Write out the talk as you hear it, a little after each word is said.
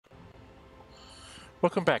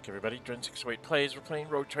Welcome back, everybody. Dren608 plays. We're playing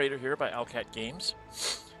Road Trader here by Owlcat Games.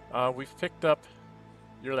 We've picked up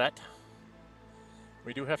Yrliet.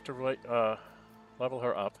 We do have to level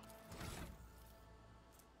her up.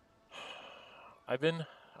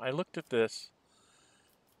 I looked at this.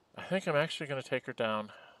 I think I'm actually going to take her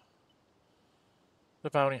down the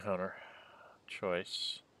bounty hunter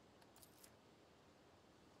choice.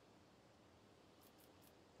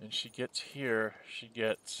 And she gets here, she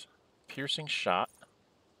gets piercing shot.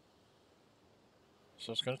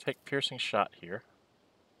 So it's going to take piercing shot here.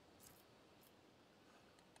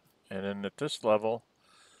 And then at this level,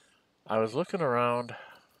 I was looking around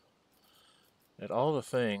at all the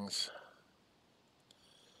things.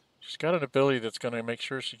 She's got an ability that's going to make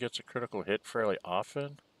sure she gets a critical hit fairly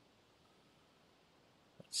often.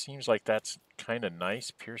 It seems like that's kind of nice,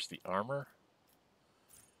 pierce the armor.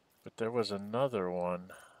 But there was another one.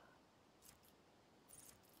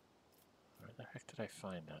 Where the heck did I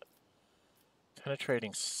find that?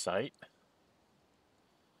 Penetrating sight.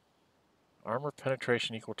 Armor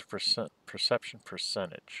penetration equal to perception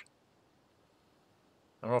percentage.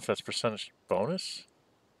 I don't know if that's percentage bonus.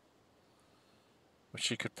 But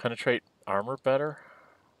she could penetrate armor better.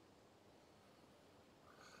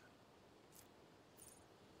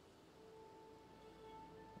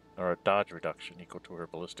 Or a dodge reduction equal to her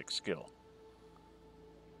ballistic skill.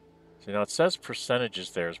 So now it says percentages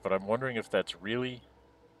there, but I'm wondering if that's really...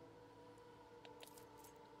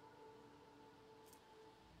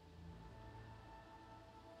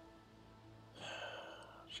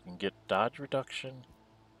 She can get dodge reduction.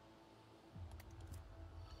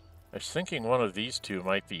 I was thinking one of these two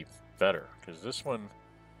might be better, because this one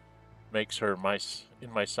makes her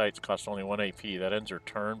in my sights cost only 1 AP. That ends her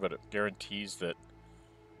turn, but it guarantees that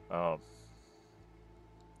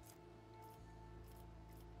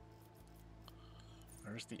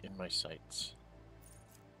where's the in my sights?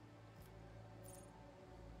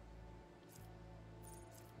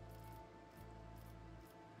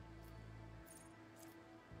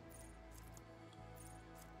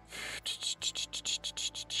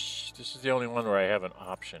 This is the only one where I have an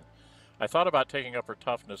option. I thought about taking up her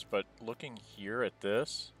toughness, but looking here at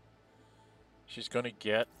this, she's going to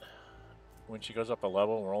get, when she goes up a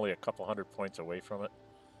level, we're only a couple hundred points away from it,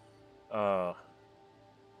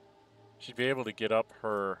 she'd be able to get up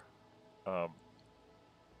her her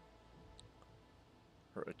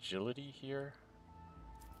agility here.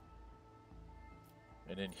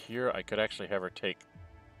 And in here, I could actually have her take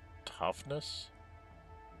toughness,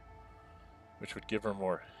 which would give her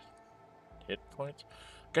more hit points.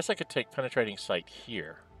 I guess I could take penetrating sight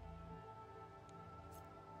here.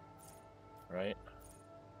 Right?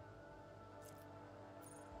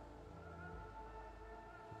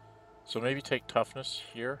 So maybe take toughness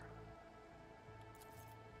here.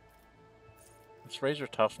 Let's raise her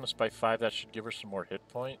toughness by 5. That should give her some more hit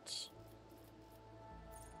points.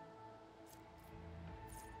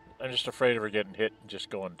 I'm just afraid of her getting hit and just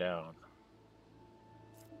going down.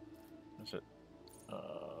 Is it?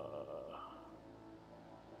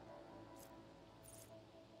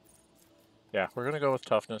 Yeah, we're going to go with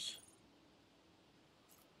toughness.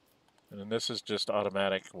 And then this is just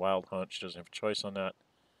automatic wild hunt. She doesn't have a choice on that.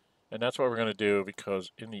 And that's what we're going to do,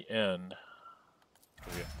 because in the end,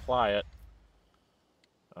 if we apply it,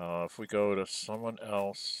 if we go to someone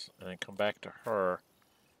else and then come back to her,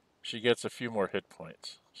 she gets a few more hit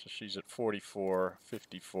points. So she's at 44,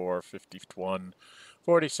 54, 51,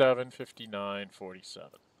 47, 59, 47.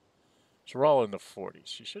 So we're all in the 40s.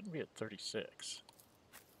 She shouldn't be at 36.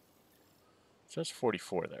 It says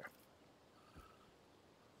 44 there.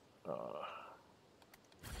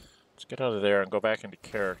 Let's get out of there and go back into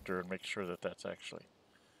character and make sure that that's actually...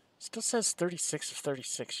 It still says 36 of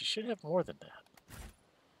 36. You should have more than that.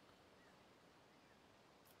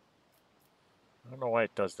 I don't know why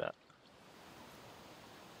it does that.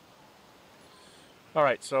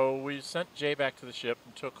 Alright, so we sent Jay back to the ship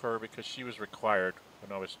and took her because she was required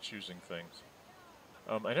when I was choosing things.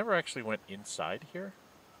 I never actually went inside here.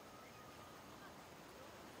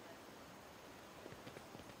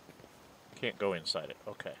 Can't go inside it.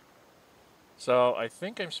 Okay. So I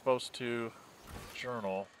think I'm supposed to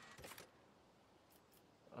journal.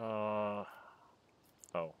 Oh,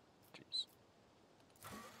 jeez.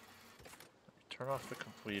 Turn off the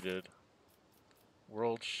completed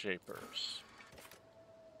World Shapers.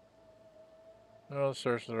 No,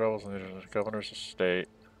 search the rebels and the governor's estate.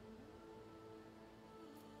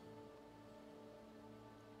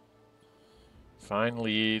 Find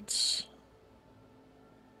leads.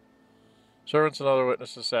 Servants and other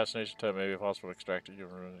witnesses assassination attempt may be possible to extract a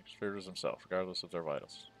human conspirators themselves, regardless of their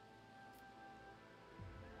vitals.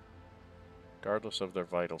 regardless of their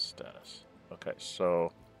vital status. Okay,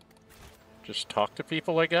 so just talk to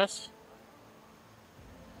people, I guess?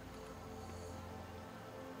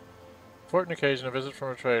 Important occasion, a visit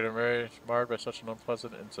from a trader marred by such an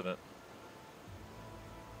unpleasant incident.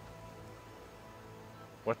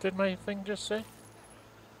 What did my thing just say?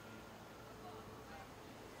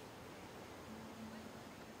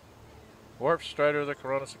 Warp Strider of the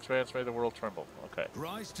Koronus Expanse made the world tremble. Okay.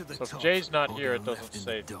 Rise to the So if top, Jay's not or here, you're it doesn't left in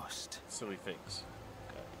say the dust. silly things.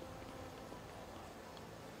 Okay.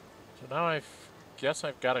 So now I guess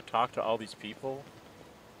I've got to talk to all these people.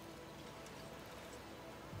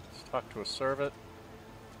 Let's talk to a servant.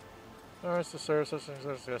 Oh, it's the service.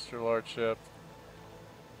 Yes, your lordship.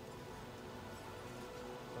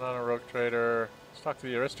 Not a rogue trader. Let's talk to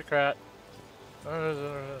the aristocrat.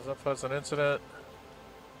 There's a pleasant incident.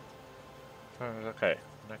 Okay,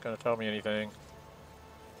 not going to tell me anything.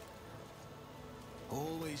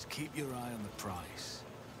 Always keep your eye on the price.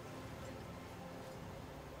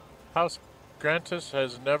 House Grantis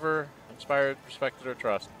has never inspired, respected, or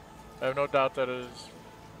trust. I have no doubt that it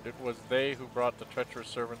was they who brought the treacherous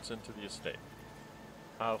servants into the estate.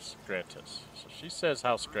 House Grantis. So she says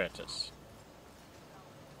House Grantis.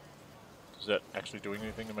 Is that actually doing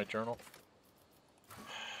anything in my journal?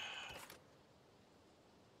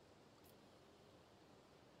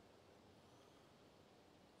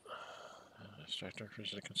 Distract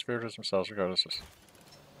increases the conspirators themselves regardless of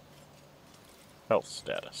health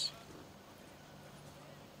status.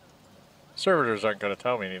 Servitors aren't going to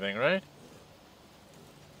tell me anything, right?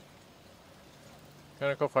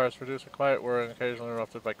 Mechanical fires produce a quiet whir and occasionally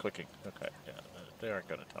interrupted by clicking. Okay, yeah, they aren't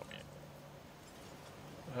going to tell me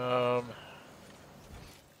anything.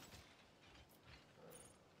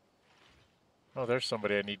 Oh, there's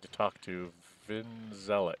somebody I need to talk to.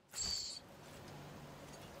 Vinzelex.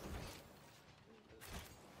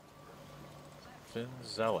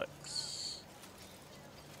 Vinzelex.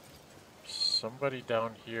 Somebody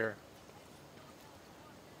down here.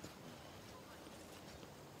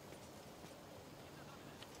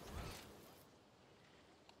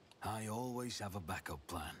 I always have a backup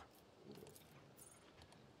plan.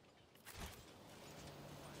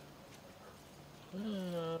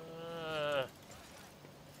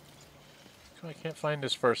 I can't find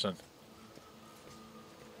this person.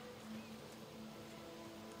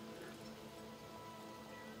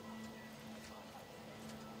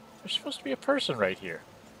 There's supposed to be a person right here.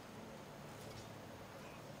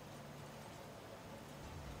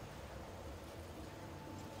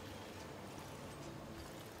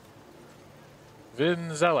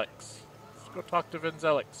 Vinzelex. Let's go talk to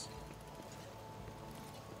Vinzelex.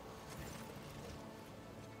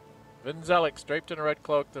 Vinzelex, draped in a red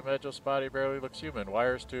cloak, the Magos body barely looks human.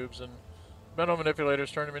 Wires, tubes, and mental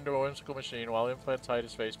manipulators turn him into a whimsical machine, while implants hide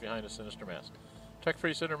his face behind a sinister mask. Tech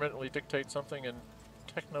Priest intermittently dictates something in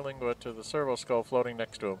Technolingua to the servo skull floating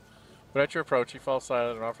next to him. But at your approach, he falls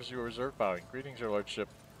silent and offers you a reserved bowing. Greetings, your lordship.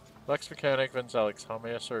 Lex Mechanic Vinzelex, how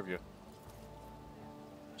may I serve you?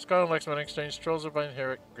 Skull and Lexman exchange trills of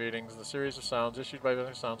binary greetings, the series of sounds issued by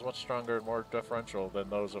Vinzelex sounds much stronger and more deferential than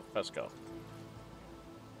those of Pesco.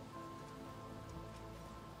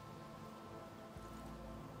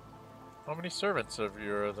 How many servants of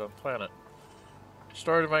yours on planet?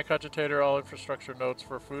 Stored in my cogitator, all infrastructure nodes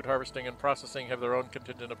for food harvesting and processing have their own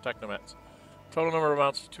contingent of technomats. Total number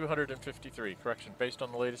amounts to 253. Correction, based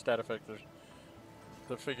on the latest data figures,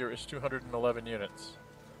 the figure is 211 units.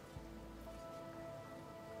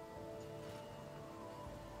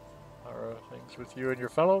 How are things with you and your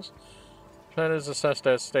fellows? Planet is assessed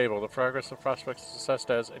as stable. The progress of prospects is assessed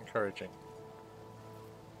as encouraging.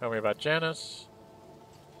 Tell me about Janus.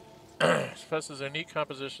 Possesses a unique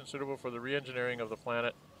composition suitable for the re-engineering of the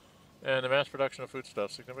planet and the mass production of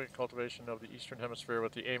foodstuffs, significant cultivation of the Eastern Hemisphere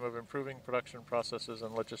with the aim of improving production processes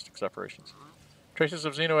and logistics operations. Traces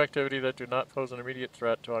of xenoactivity that do not pose an immediate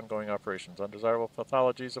threat to ongoing operations. Undesirable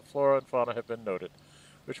pathologies of flora and fauna have been noted,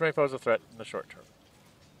 which may pose a threat in the short term.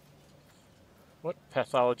 What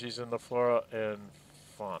pathologies in the flora and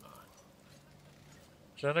fauna?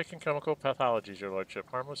 Genetic and chemical pathologies, your lordship.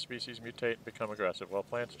 Harmless species mutate and become aggressive, while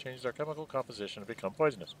plants change their chemical composition and become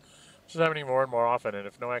poisonous. This is happening more and more often, and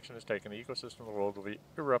if no action is taken, the ecosystem of the world will be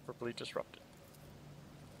irreparably disrupted.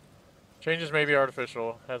 Changes may be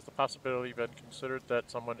artificial. Has the possibility been considered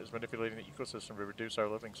that someone is manipulating the ecosystem to reduce our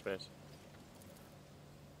living space?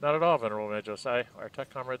 Not at all, Venerable Magos. Our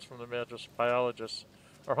tech comrades from the Magos biologists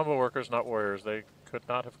are humble workers, not warriors. They could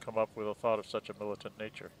not have come up with a thought of such a militant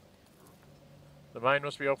nature. The mind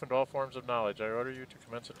must be open to all forms of knowledge. I order you to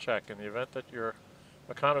commence a check. In the event that your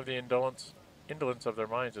account of the indolence of their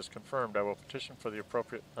minds is confirmed, I will petition for the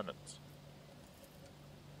appropriate penance.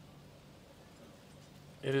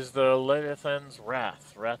 It is the Leviathan's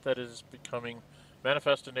wrath. Wrath that is becoming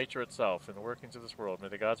manifest in nature itself, in the workings of this world. May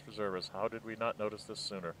the gods preserve us. How did we not notice this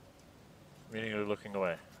sooner? Immediately looking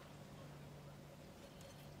away.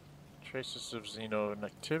 Traces of xeno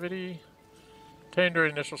activity. Obtained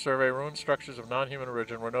during initial survey, ruined structures of non-human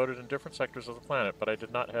origin were noted in different sectors of the planet, but I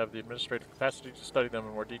did not have the administrative capacity to study them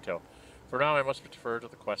in more detail. For now, I must defer to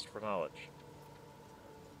the quest for knowledge.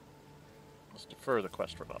 Must defer the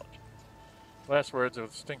quest for knowledge. Last words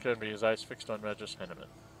with distinct envy, his eyes fixed on Magus Henneman.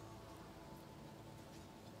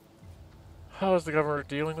 How is the governor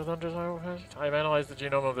dealing with undesirable? I've analyzed the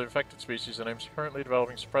genome of the affected species, and I'm currently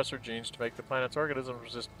developing suppressor genes to make the planet's organisms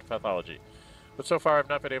resistant to pathology. But so far, I've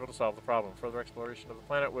not been able to solve the problem. Further exploration of the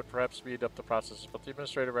planet would perhaps speed up the process, but the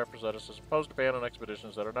administrative representatives has imposed a ban on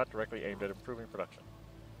expeditions that are not directly aimed at improving production.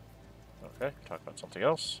 Okay, talk about something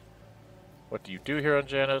else. What do you do here on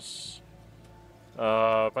Janus?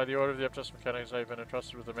 By the order of the Adeptus Mechanicus, I have been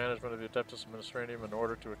entrusted with the management of the Adeptus Administratium in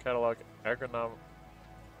order to catalog agronomic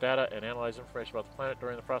data and analyze information about the planet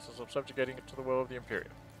during the process of subjugating it to the will of the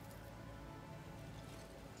Imperium.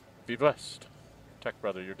 Be blessed. Tech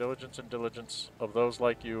brother, your diligence and diligence of those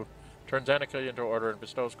like you turns anarchy into order and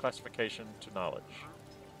bestows classification to knowledge.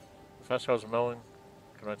 Fesco's melon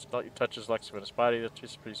touches Lexi in his body. The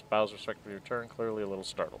priest bows respectfully in return, clearly a little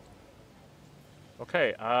startled.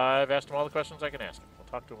 Okay, I've asked him all the questions I can ask him. We'll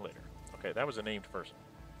talk to him later. Okay, that was a named person.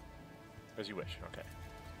 As you wish, okay.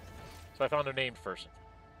 So I found a named person.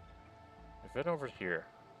 I've been over here.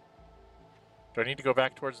 Do I need to go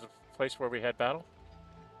back towards the place where we had battle?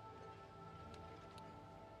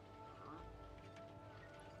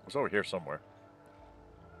 It was over here somewhere.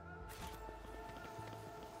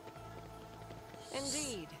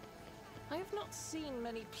 Indeed. I have not seen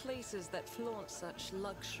many places that flaunt such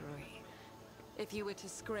luxury. If you were to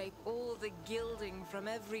scrape all the gilding from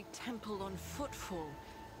every temple on footfall,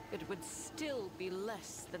 it would still be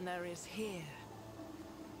less than there is here.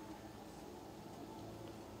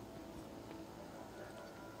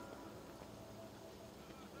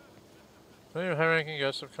 Many of the high-ranking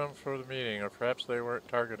guests have come for the meeting, or perhaps they weren't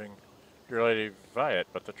targeting your lady Viet,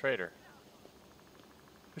 but the traitor.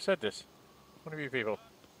 Who said this? One of you people.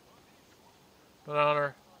 An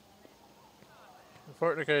honor.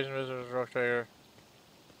 Important occasion, visitors, rock trader.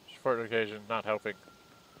 Important occasion, not helping.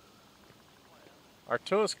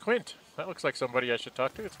 Atilius Quint. That looks like somebody I should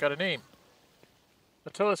talk to. It's got a name.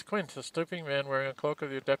 Atilius Quint, a stooping man wearing a cloak of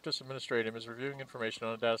the Adeptus Administratium, is reviewing information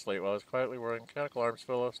on a data slate while his quietly wearing mechanical arms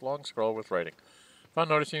fill a long scroll with writing. Upon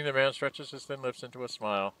noticing the man stretches his thin lips into a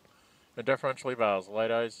smile and deferentially bows,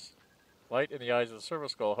 light in the eyes of the servo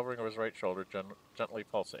skull hovering over his right shoulder gently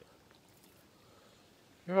pulsate.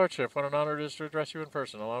 Your Lordship, what an honor it is to address you in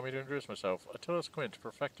person. Allow me to introduce myself. Atilius Quint,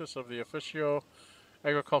 Perfectus of the Officio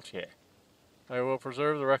Agricultiae. I will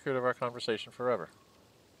preserve the record of our conversation forever.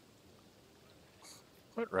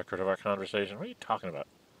 What record of our conversation? What are you talking about?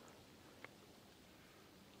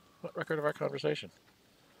 What record of our conversation?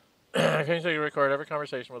 I painstakingly record every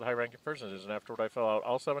conversation with high-ranking personages, and afterward I fill out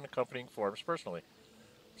all 7 accompanying forms personally.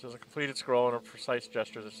 This is a completed scroll and a precise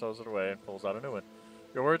gesture that throws it away and pulls out a new one.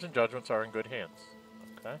 Your words and judgments are in good hands.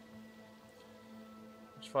 Okay.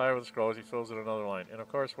 Just fire with the scroll as he fills in another line. And of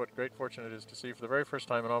course, what great fortune it is to see for the very first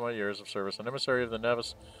time in all my years of service an emissary of the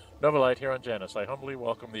Novelite here on Janus. I humbly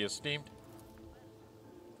welcome the esteemed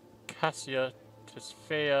Cassia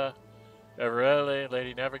Tisphea Yrliet,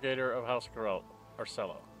 Lady Navigator of House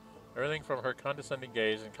Arcello. Everything from her condescending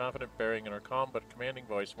gaze and confident bearing and her calm but commanding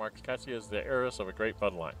voice marks Cassia as the heiress of a great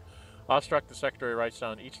bloodline. Awestruck, the secretary writes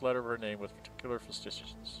down each letter of her name with particular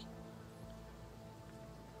facetiousness.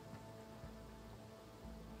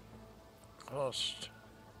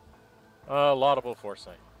 Laudable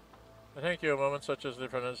foresight. I thank you. A moment such as the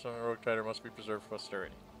apprentice on a rogue trader must be preserved for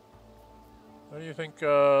posterity. What do you think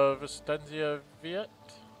of Vistenzia Viet?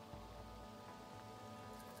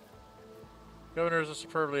 Governor is a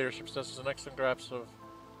superb leader. She possesses an excellent grasp of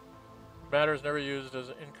matters, never used as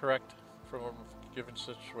incorrect from a given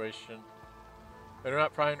situation. I do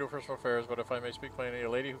not pry into personal affairs, but if I may speak plainly, a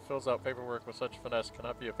lady who fills out paperwork with such finesse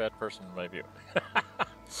cannot be a bad person in my view.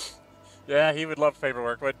 Yeah, he would love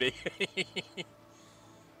paperwork, wouldn't he?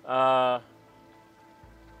 What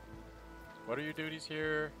are your duties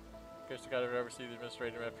here? Guess you gotta oversee the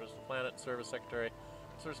administrative matters of the planet, service secretary.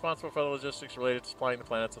 Is responsible for the logistics related to supplying the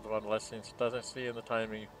planets of the one less doesn't see in the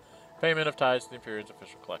timing payment of tithes to the Imperium's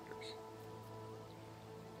official collectors.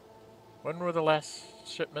 When were the last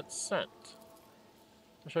shipments sent?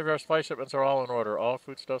 I'm sure our supply shipments are all in order. All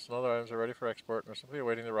foodstuffs and other items are ready for export and are simply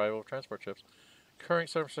awaiting the arrival of transport ships. Current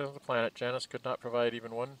circumstances of the planet, Janus could not provide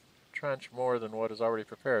even one tranche more than what is already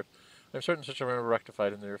prepared. I'm certain such a will be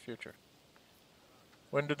rectified in the near future.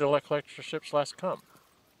 When did the collector ships last come?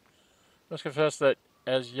 I must confess that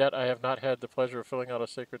as yet I have not had the pleasure of filling out a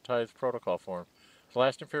sacred tithe protocol form. The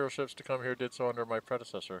last Imperial ships to come here did so under my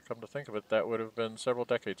predecessor. Come to think of it, that would have been several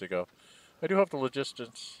decades ago. I do hope the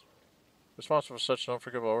logistics responsible for such an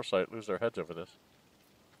unforgivable oversight lose their heads over this.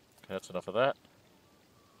 Okay, that's enough of that.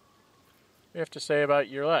 We have to say about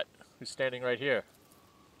Yrliet, who's standing right here.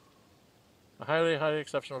 A highly, highly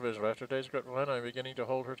exceptional visual. After days of grit, I am beginning to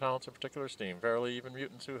hold her talents in particular esteem. Verily, even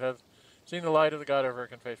mutants who have seen the light of the God Emperor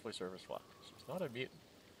can faithfully serve his flock. She's not a mutant.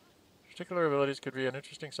 Particular abilities could be an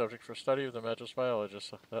interesting subject for study of the Magis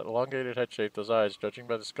biologist. That elongated head shape, those eyes, judging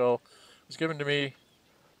by the skull, was given to me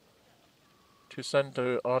to send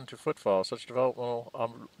on to footfall. Such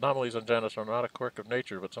developmental anomalies on Janus are not a quirk of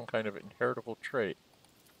nature, but some kind of inheritable trait.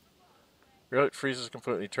 Yrliet freezes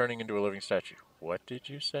completely, turning into a living statue. What did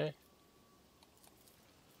you say?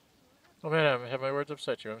 Oh, madam, have my words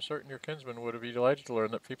upset you? I'm certain your kinsman would be delighted to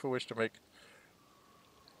learn that people wish to make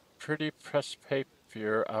pretty press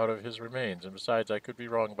papier out of his remains, and besides, I could be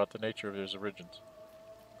wrong about the nature of his origins.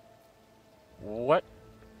 What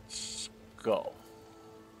skull?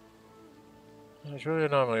 It's really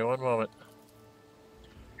an anomaly. One moment.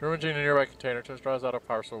 Rummaging in a nearby container, Tiss draws out a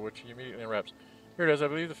parcel, which he immediately unwraps. Here it is. I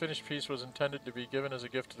believe the finished piece was intended to be given as a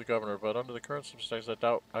gift to the governor, but under the current circumstances, I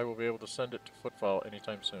doubt I will be able to send it to Footfall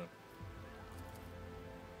anytime soon.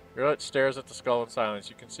 Yrliet stares at the skull in silence.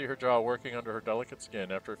 You can see her jaw working under her delicate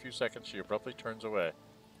skin. After a few seconds, she abruptly turns away.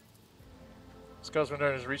 The skull's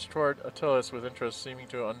has reached toward Atilius with interest, seeming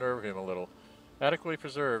to unnerve him a little. Adequately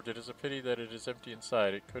preserved, it is a pity that it is empty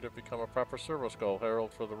inside. It could have become a proper servo skull,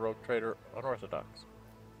 herald for the rogue trader unorthodox.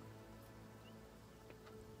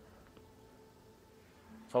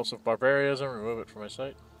 Pulse of barbarism, remove it from my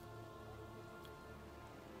sight.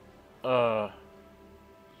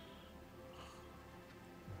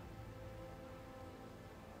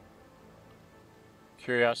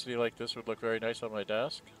 Curiosity like this would look very nice on my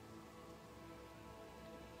desk.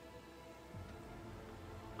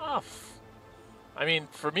 Oh, I mean,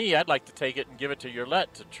 for me, I'd like to take it and give it to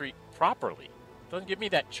Yrliet to treat properly. It doesn't give me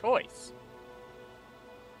that choice.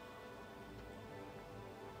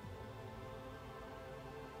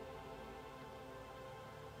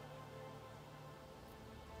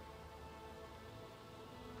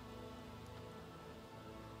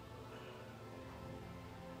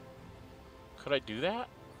 Could I do that?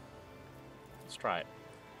 Let's try it.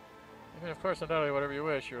 I mean, of course, undoubtedly, whatever you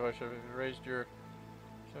wish. Your worship, if you raised your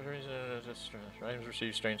items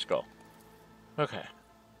received strange skull. Okay.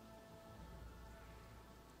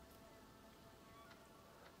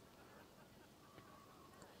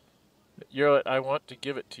 Yrliet, I want to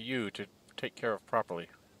give it to you to take care of properly.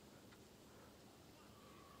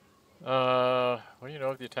 What do you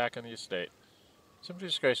know of the attack on the estate? Simply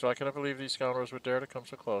disgraceful. I cannot believe these scoundrels would dare to come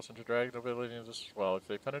so close and to drag nobility into this as well. If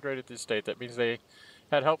they penetrated the estate, that means they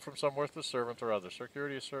had help from some worthless servant or other.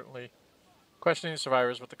 Security is certainly questioning the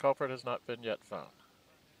survivors, but the culprit has not been yet found.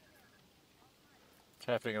 What's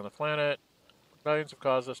happening on the planet? Rebellions have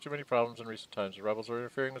caused us too many problems in recent times. The rebels are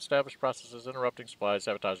interfering with established processes, interrupting supplies,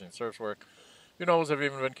 sabotaging the service work. Few nobles have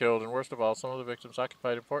even been killed, and worst of all, some of the victims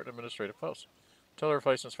occupied important administrative posts. Until the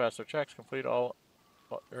replacements pass their checks, complete all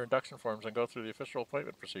their induction forms, and go through the official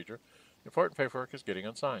appointment procedure, the important paperwork is getting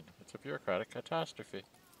unsigned. It's a bureaucratic catastrophe.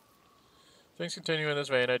 Things continue in this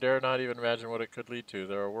vein. I dare not even imagine what it could lead to.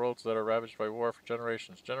 There are worlds that are ravaged by war for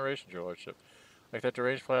generations. Generations, your lordship. Like that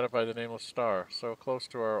deranged planet by the nameless star, so close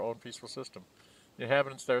to our own peaceful system. The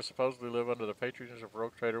inhabitants there supposedly live under the patronage of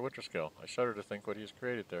rogue trader Winterskill. I shudder to think what he has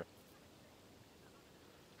created there.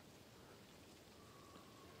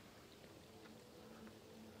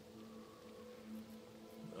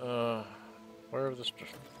 Where is this?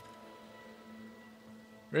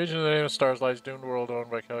 Region of the name of stars lies doomed world owned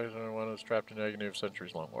by Kelly's and one is trapped in agony of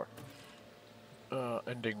centuries-long war.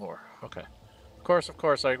 Ending war. Okay. Of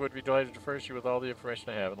course, I would be delighted to furnish you with all the information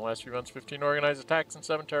I have. In the last few months, 15 organized attacks and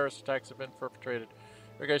 7 terrorist attacks have been perpetrated.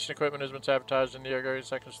 Irrigation equipment has been sabotaged in the area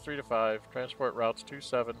sections 3 to 5, transport routes 2,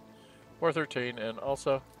 7, 4, 13, and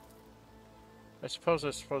also... I suppose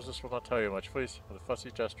this will not tell you much. Please, with a fussy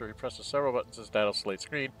gesture, he presses several buttons as data slate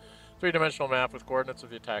screen. 3-dimensional map with coordinates of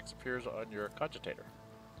the attacks appears on your cogitator.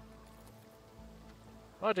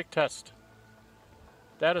 Logic test.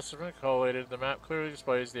 Data significantly collated. The map clearly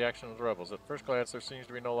displays the action of the rebels. At first glance, there seems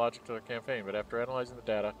to be no logic to their campaign, but after analyzing the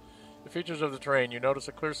data, the features of the terrain, you notice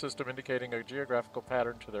a clear system indicating a geographical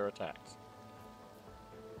pattern to their attacks.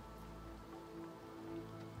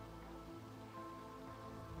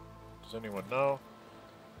 Does anyone know?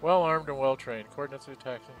 Well armed and well trained. Coordinates of the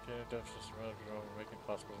attack indicated depth system making it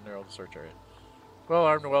possible to narrow the search area. Well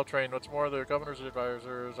armed and well trained. What's more, the governor's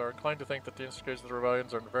advisors are inclined to think that the instigators of the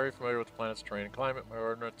rebellions are very familiar with the planet's terrain and climate. My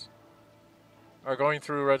ordnance are going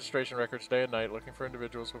through registration records day and night looking for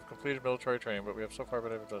individuals who have completed military training, but we have so far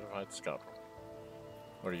been able to identify the scoundrel.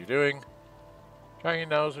 What are you doing? Tracking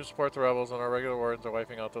those who support the rebels, and our regular wardens are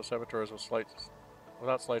wiping out those saboteurs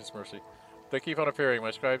without slightest mercy. They keep on appearing.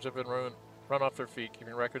 My scribes have been run off their feet,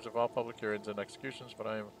 keeping records of all public hearings and executions, but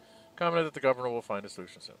I am confident that the governor will find a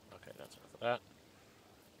solution soon. Okay, that's enough of that.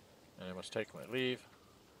 And I must take my leave.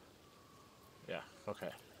 Yeah, okay.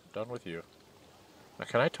 Done with you. Now,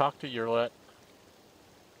 can I talk to Yrliet?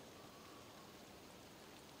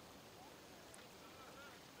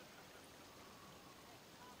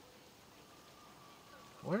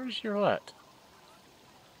 Where is Yrliet?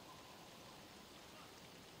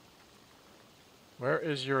 Where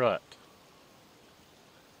is Yrliet?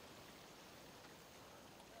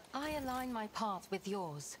 I align my path with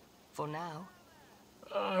yours, for now.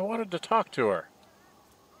 I wanted to talk to her.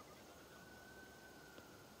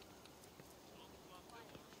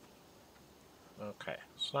 Okay,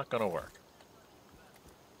 it's not going to work.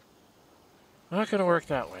 Not going to work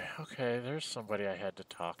that way. Okay, there's somebody I had to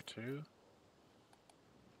talk to.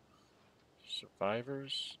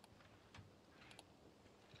 Survivors.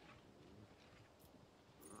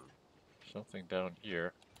 Something down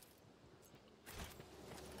here.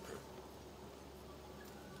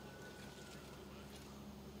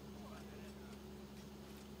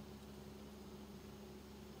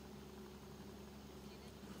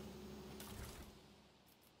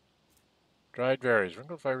 Dried berries.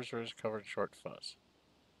 Wrinkled fibers covered in short fuzz.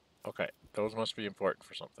 Okay, those must be important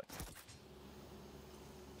for something.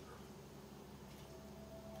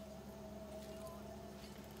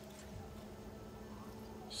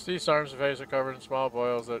 Sea arms and face are covered in small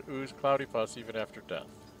boils that ooze cloudy pus even after death.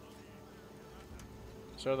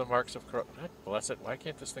 So are the marks of corruption. Bless it, why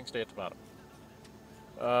can't this thing stay at the bottom?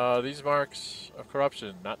 These marks of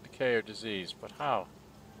corruption, not decay or disease, but how?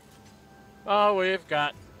 Oh, we've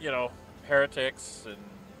got, you know, heretics and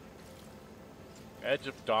Edge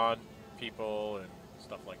of Dawn people and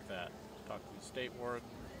stuff like that. Talk to the state warden.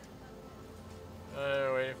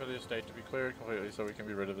 Waiting for the estate to be cleared completely so we can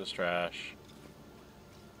be rid of this trash.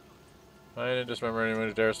 Find and dismember anyone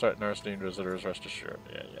who dares threaten our esteemed visitors, rest assured.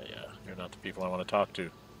 Yeah. You're not the people I want to talk to.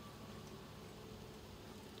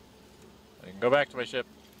 I can go back to my ship.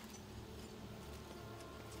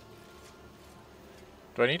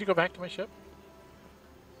 Do I need to go back to my ship?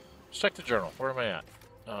 Let's check the journal. Where am I at?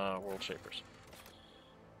 World Shapers.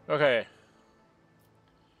 Okay.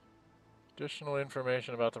 Additional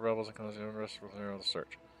information about the rebels and causing unrest will narrow the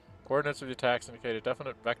search. Coordinates of the attacks indicate a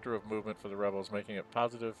definite vector of movement for the rebels, making it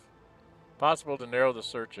possible to narrow the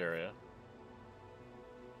search area.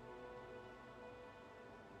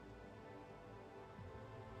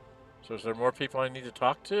 So is there more people I need to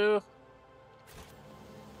talk to?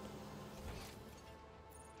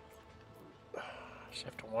 Just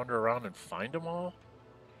have to wander around and find them all?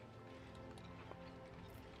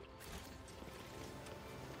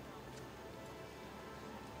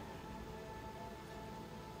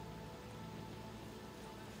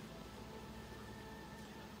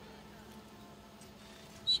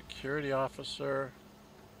 Security officer.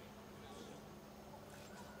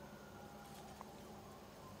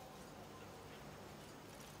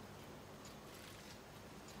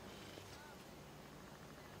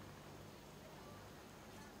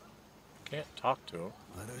 Can't talk to him.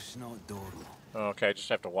 Let us not dawdle. Okay, I just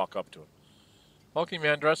have to walk up to him. Hulking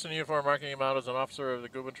man dressed in uniform, marking him out as an officer of the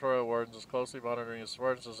gubernatorial wardens, is closely monitoring his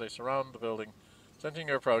subordinates as they surround the building. Sensing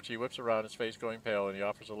your approach, he whips around, his face going pale, and he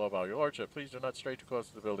offers a low bow. Your lordship, please do not stray too close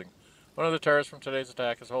to the building. One of the terrorists from today's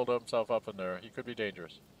attack has holed himself up in there. He could be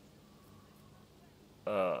dangerous.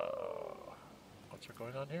 What's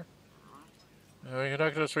going on here? We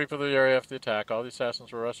conducted a sweep of the area after the attack. All the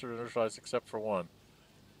assassins were arrested and neutralized except for one.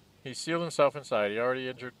 He sealed himself inside. He already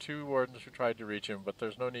injured 2 wardens who tried to reach him, but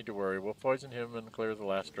there's no need to worry. We'll poison him and clear the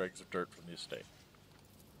last dregs of dirt from the estate.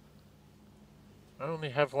 I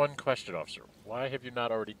only have one question, officer. Why have you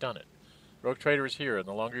not already done it? Rogue Trader is here, and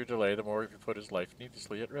the longer you delay, the more you put his life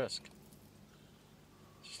needlessly at risk.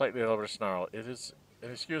 Slightly over a snarl.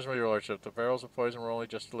 Excuse me, your lordship. The barrels of poison were only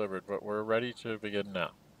just delivered, but we're ready to begin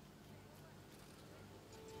now.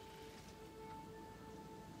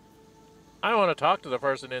 I want to talk to the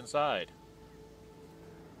person inside.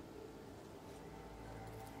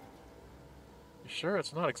 You sure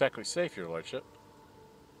it's not exactly safe, your lordship?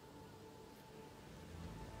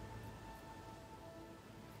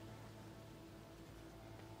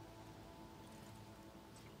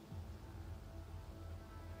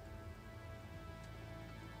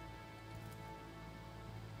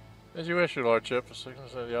 As you wish, your lordship. As soon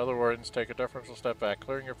as the other wardens take a deferential step back,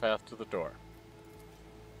 clearing your path to the door.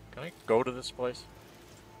 Can I go to this place?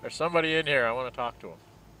 There's somebody in here. I want to talk to him.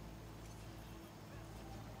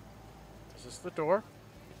 Is this the door?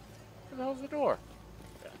 Where the hell's the door?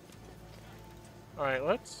 Yeah. Alright,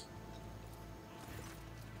 let's...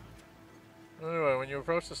 Anyway, when you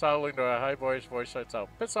approach the saddling door, a high voice shouts out,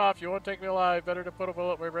 "Piss off, you won't take me alive. Better to put a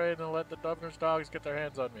bullet in my brain than let the governor's dogs get their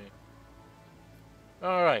hands on me."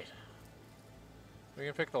 Alright. We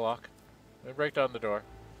can pick the lock. We break down the door.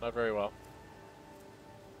 Not very well.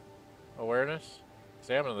 Awareness.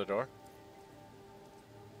 Examine the door.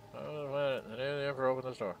 Oh, wait a minute. Did they ever open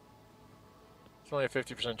this door? It's only a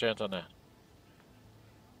 50% chance on that.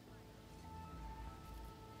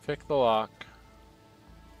 Pick the lock.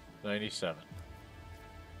 97.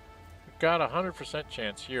 We've got a 100%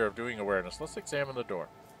 chance here of doing awareness. Let's examine the door.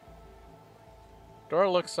 Door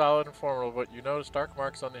looks solid and formidable, but you notice dark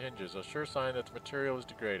marks on the hinges, a sure sign that the material is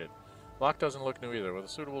degraded. Lock doesn't look new either. With a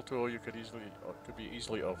suitable tool, you could be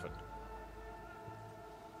easily opened.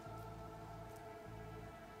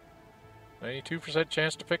 92%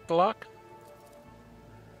 chance to pick the lock.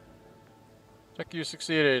 Check you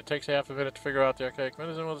succeeded. It takes half a minute to figure out the archaic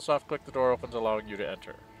mechanism. With a soft click, the door opens, allowing you to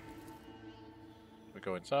enter. We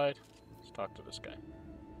go inside. Let's talk to this guy.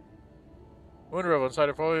 Wound Rebel inside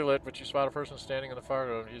are fully lit, but you spot a person standing in the far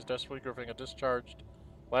room. He is desperately gripping a discharged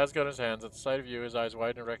las gun in his hands. At the sight of you, his eyes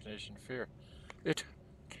widen in recognition and fear. It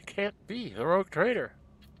can't be the rogue traitor.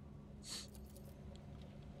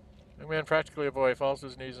 The man, practically a boy, falls to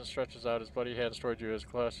his knees and stretches out his bloody hands toward you. His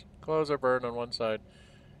clothes are burned on one side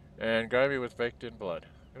and grimy with baked-in blood.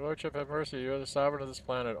 Your lordship, have mercy. You are the sovereign of this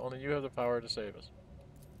planet. Only you have the power to save us.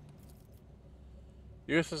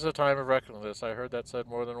 Youth is a time of recklessness. I heard that said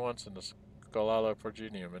more than once in the Scholala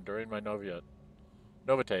Progenium and during my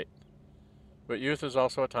novitate. But youth is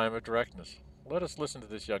also a time of directness. Let us listen to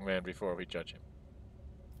this young man before we judge him.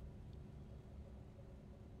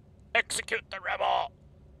 Execute the rebel!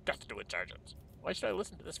 Just do it, sergeants. Why should I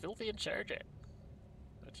listen to this filthy insurgent?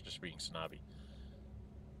 That's just being snobby.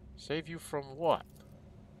 Save you from what?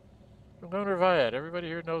 From Governor Viad. Everybody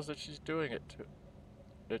here knows that she's doing it to...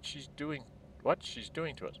 That she's doing... What she's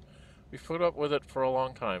doing to us. We've put up with it for a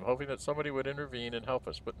long time, hoping that somebody would intervene and help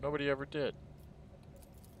us, but nobody ever did.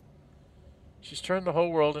 She's turned the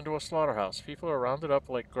whole world into a slaughterhouse. People are rounded up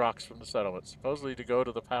like groks from the settlement, supposedly to go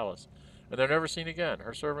to the palace, and they're never seen again.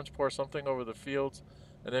 Her servants pour something over the fields,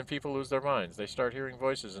 and then people lose their minds. They start hearing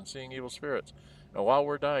voices and seeing evil spirits. And while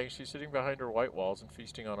we're dying, she's sitting behind her white walls and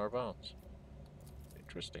feasting on our bones.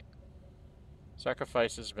 Interesting.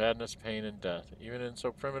 Sacrifices, madness, pain, and death. Even in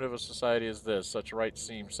so primitive a society as this, such rites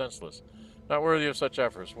seem senseless. Not worthy of such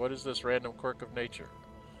efforts. What is this random quirk of nature?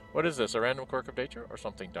 What is this, a random quirk of nature, or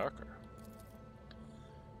something darker?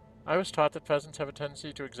 I was taught that peasants have a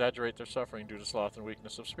tendency to exaggerate their suffering due to sloth and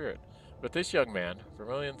weakness of spirit. But this young man,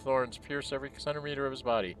 vermilion thorns pierce every centimeter of his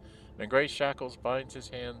body, and gray shackles binds his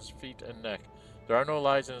hands, feet, and neck. There are no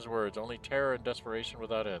lies in his words, only terror and desperation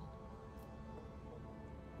without end.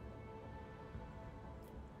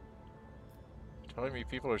 Telling me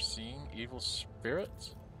people are seeing evil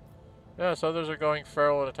spirits? Yes, others are going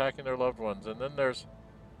feral and attacking their loved ones, and then there's...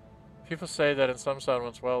 People say that in some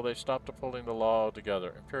settlements, well, they've stopped upholding the law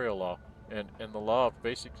altogether, imperial law, and the law of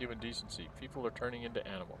basic human decency. People are turning into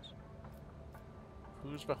animals.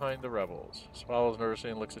 Who's behind the rebels? Swallows nervously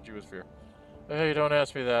and looks at you with fear. Hey, don't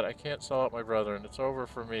ask me that. I can't sell out my brethren. It's over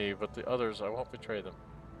for me, but the others, I won't betray them.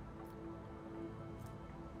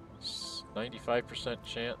 95%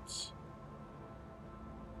 chance.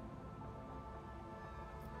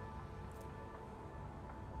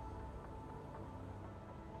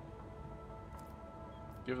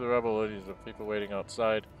 Give the rebel ladies the people waiting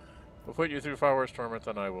outside. We'll put you through far worse torment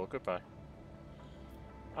than I will. Goodbye.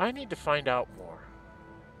 I need to find out more.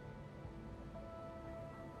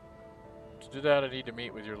 To do that, I need to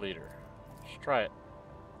meet with your leader. Just try it.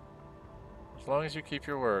 As long as you keep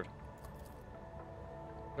your word.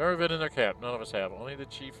 Never been in their camp. None of us have. Only the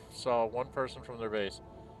chief saw one person from their base.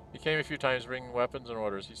 He came a few times bringing weapons and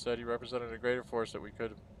orders. He said he represented a greater force than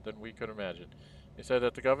we could imagine. He said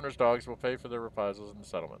that the governor's dogs will pay for their reprisals in the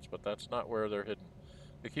settlements, but that's not where they're hidden.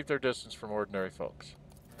 They keep their distance from ordinary folks.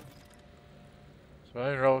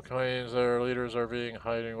 Surviving rebel claims their leaders are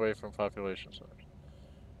hiding away from population centers.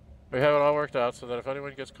 We have it all worked out so that if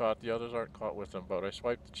anyone gets caught, the others aren't caught with them, but I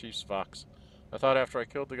swiped the chief's Vox. I thought after I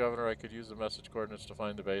killed the governor I could use the message coordinates to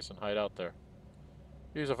find the base and hide out there.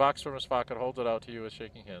 He uses a Vox from his pocket, holds it out to you with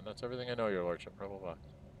shaking hand. That's everything I know, your lordship. Rebel Vox.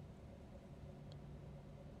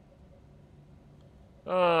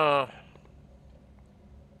 An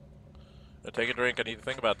gonna take a drink. I need to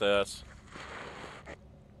think about this.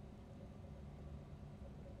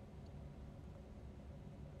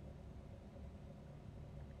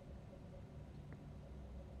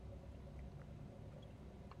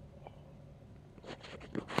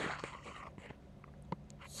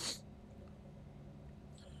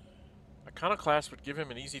 Iconoclast would give him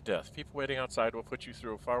an easy death. People waiting outside will put you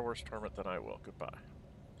through a far worse torment than I will. Goodbye.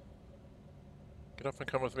 Get up and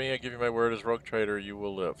come with me. I give you my word as rogue trader, you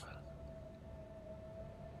will live.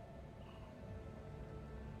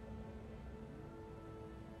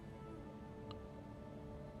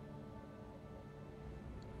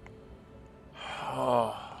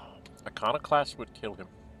 Oh, Iconoclast would kill him.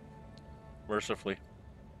 Mercifully.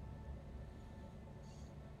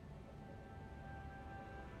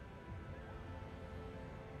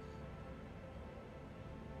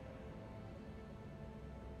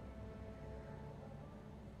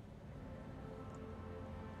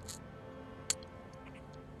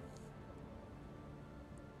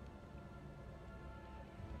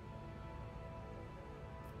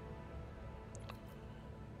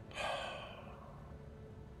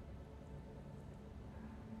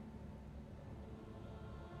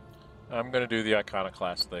 I'm going to do the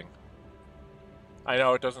Iconoclast thing. I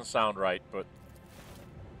know it doesn't sound right, but...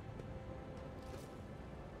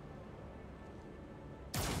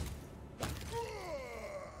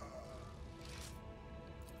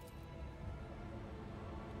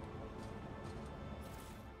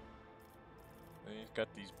 And he's got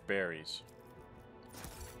these berries.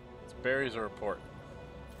 These berries are important.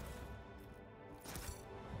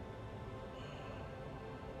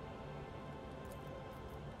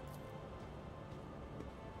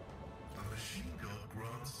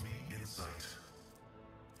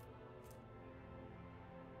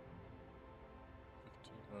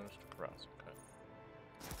 Cross, okay.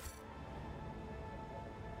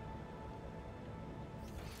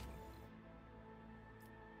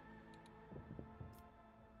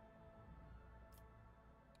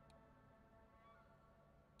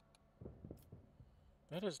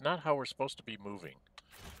 That is not how we're supposed to be moving.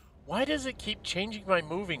 Why does it keep changing my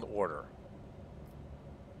moving order?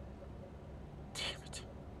 Damn it.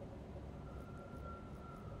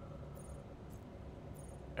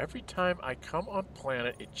 Every time I come on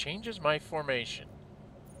planet, it changes my formation.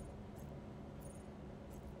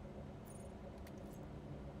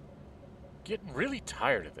 Getting really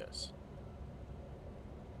tired of this.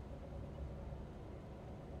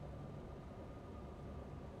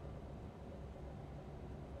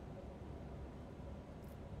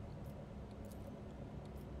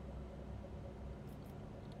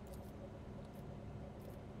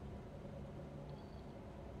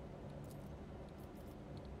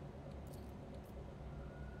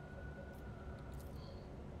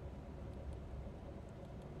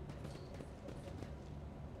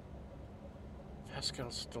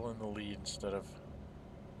 Pascal's still in the lead instead of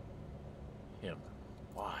him.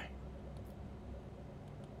 Why?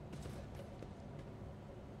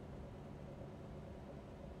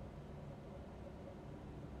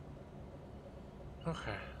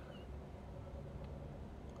 Okay.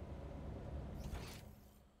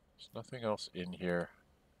 There's nothing else in here.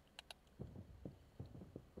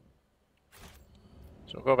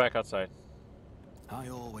 So we'll go back outside. I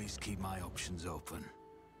always keep my options open.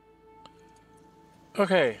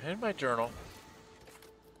 Okay, in my journal.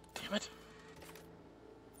 Damn it.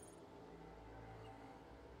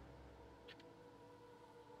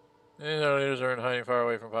 These leaders are in hiding far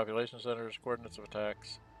away from population centers, coordinates of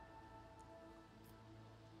attacks.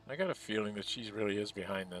 I got a feeling that she really is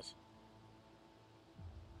behind this.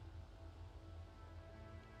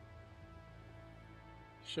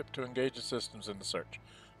 Ship to engage the systems in the search.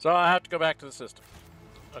 So I have to go back to the system.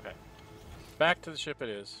 Okay. Back to the ship it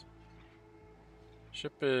is.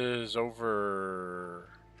 Ship is over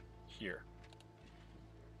here.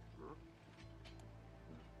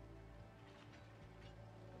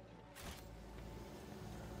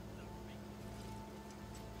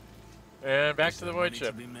 And back to the void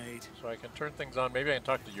ship. So I can turn things on. Maybe I can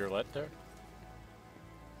talk to Yrliet there.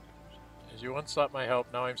 As you once sought my help,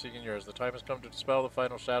 now I'm seeking yours. The time has come to dispel the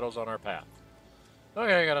final shadows on our path.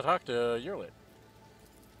 Okay, I gotta talk to Yrliet.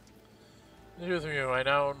 The truth of you, I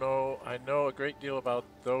know a great deal about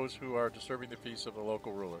those who are disturbing the peace of the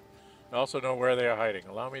local ruler. I also know where they are hiding.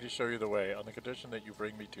 Allow me to show you the way, on the condition that you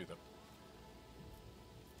bring me to them.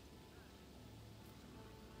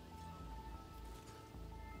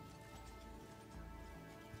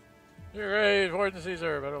 You're great, Warden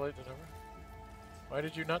Caesar. Better late than never. Why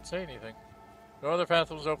did you not say anything? No other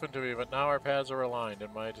path was open to me, but now our paths are aligned,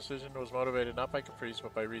 and my decision was motivated not by caprice,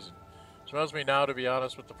 but by reason. Smells me now to be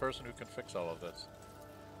honest with the person who can fix all of this.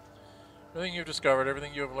 Everything you've discovered,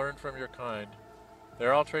 everything you have learned from your kind, they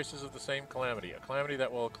are all traces of the same calamity, a calamity that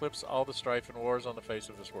will eclipse all the strife and wars on the face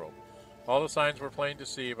of this world. All the signs were plain to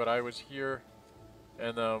see, but I was here,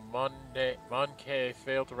 and the Monke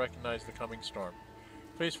failed to recognize the coming storm.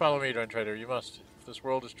 Please follow me, Dren608. You must, if this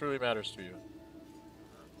world truly matters to you.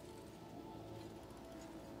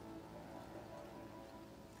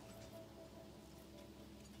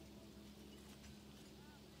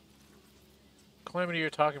 Calamity you're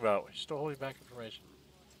talking about. We're still holding back information.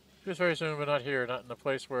 She was very soon, but not here, not in the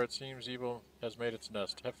place where it seems evil has made its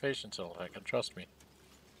nest. Have patience, Owlcat, and trust me.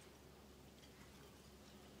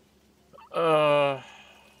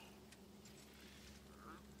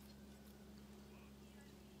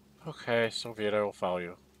 Okay, Soviet, I will follow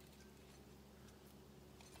you.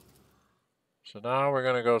 So now we're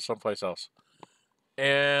going to go someplace else.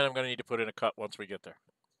 And I'm going to need to put in a cut once we get there.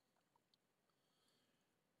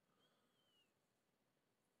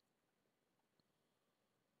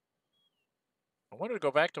 I wanted to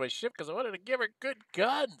go back to my ship because I wanted to give her good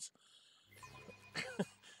guns. I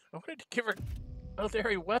wanted to give her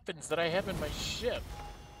military weapons that I have in my ship.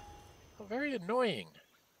 Oh, very annoying.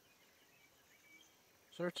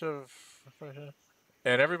 Search of...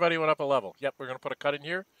 And everybody went up a level. Yep, we're going to put a cut in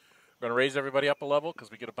here. We're going to raise everybody up a level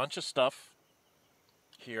because we get a bunch of stuff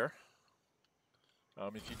here.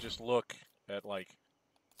 If you just look at, like,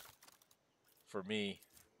 for me,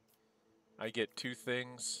 I get 2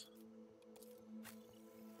 things.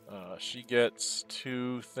 She gets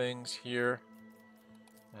 2 things here.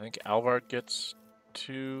 I think Alvard gets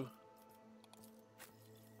 2.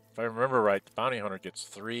 If I remember right, the bounty hunter gets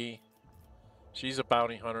 3. She's a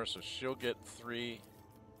bounty hunter, so she'll get 3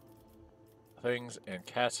 things. And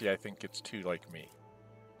Cassie, I think, gets 2 like me.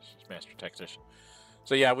 She's master tactician.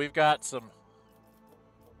 So yeah, we've got some...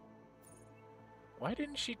 Why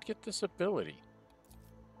didn't she get this ability?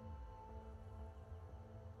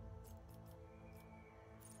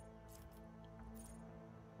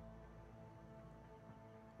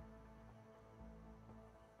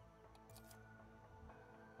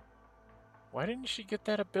 Why didn't she get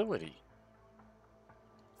that ability?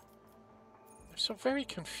 I'm so very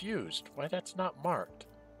confused why that's not marked.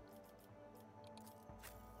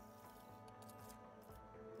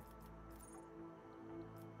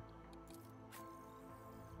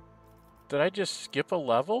 Did I just skip a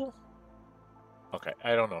level? Okay,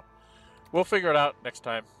 I don't know. We'll figure it out next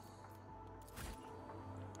time.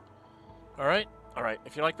 Alright? Alright,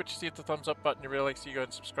 if you like what you see, hit the thumbs up button. You really like to see, go ahead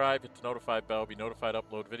and subscribe. Hit the notify bell. Be notified to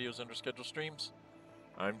upload videos under scheduled streams.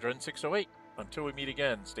 I'm Dren608. Until we meet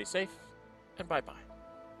again, stay safe and bye-bye.